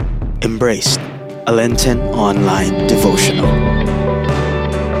Embraced, a Lenten online devotional.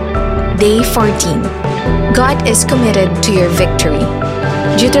 Day 14. God is committed to your victory.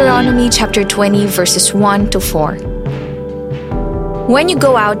 Deuteronomy chapter 20 verses 1 to 4. When you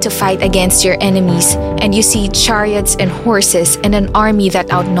go out to fight against your enemies and you see chariots and horses and an army that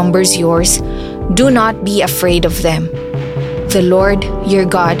outnumbers yours, do not be afraid of them. The Lord, your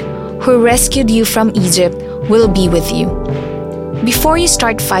God, who rescued you from Egypt, will be with you. Before you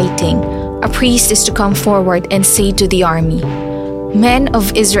start fighting, a priest is to come forward and say to the army, "Men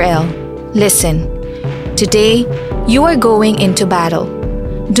of Israel, listen. Today, you are going into battle.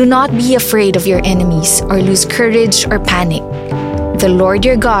 Do not be afraid of your enemies or lose courage or panic. The Lord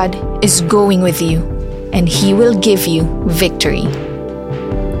your God is going with you, and He will give you victory."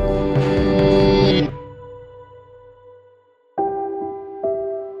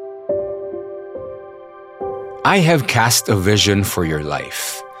 I have cast a vision for your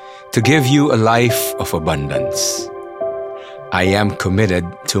life, to give you a life of abundance. I am committed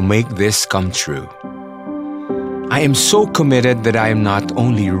to make this come true. I am so committed that I am not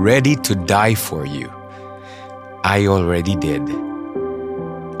only ready to die for you, I already did.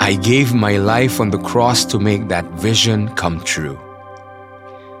 I gave my life on the cross to make that vision come true.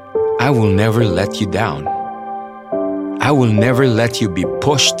 I will never let you down. I will never let you be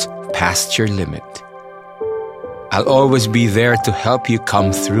pushed past your limit. I'll always be there to help you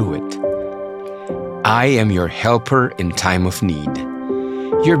come through it. I am your helper in time of need,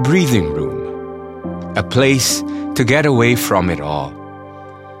 your breathing room, a place to get away from it all.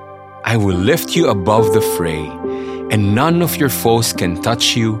 I will lift you above the fray, and none of your foes can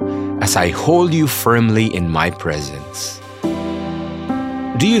touch you as I hold you firmly in my presence.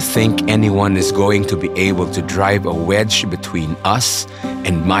 Do you think anyone is going to be able to drive a wedge between us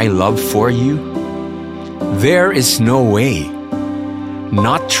and my love for you? There is no way.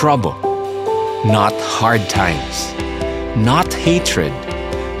 Not trouble, not hard times, not hatred,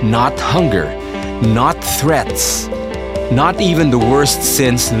 not hunger, not threats, not even the worst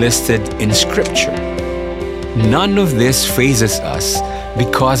sins listed in Scripture. None of this phases us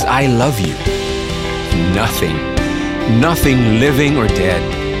because I love you. Nothing living or dead,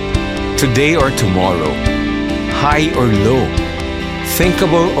 today or tomorrow, high or low,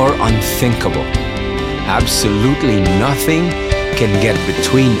 thinkable or unthinkable. Absolutely nothing can get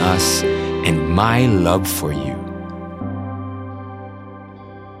between us and my love for you.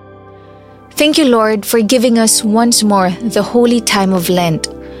 Thank you, Lord, for giving us once more the holy time of Lent,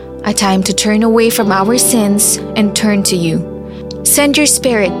 a time to turn away from our sins and turn to you. Send your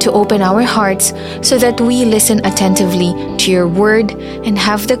Spirit to open our hearts so that we listen attentively to your word and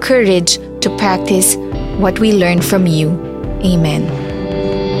have the courage to practice what we learn from you. Amen.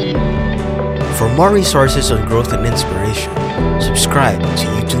 For more resources on growth and inspiration, subscribe to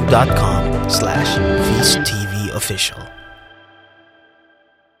youtube.com/FeastTVOfficial.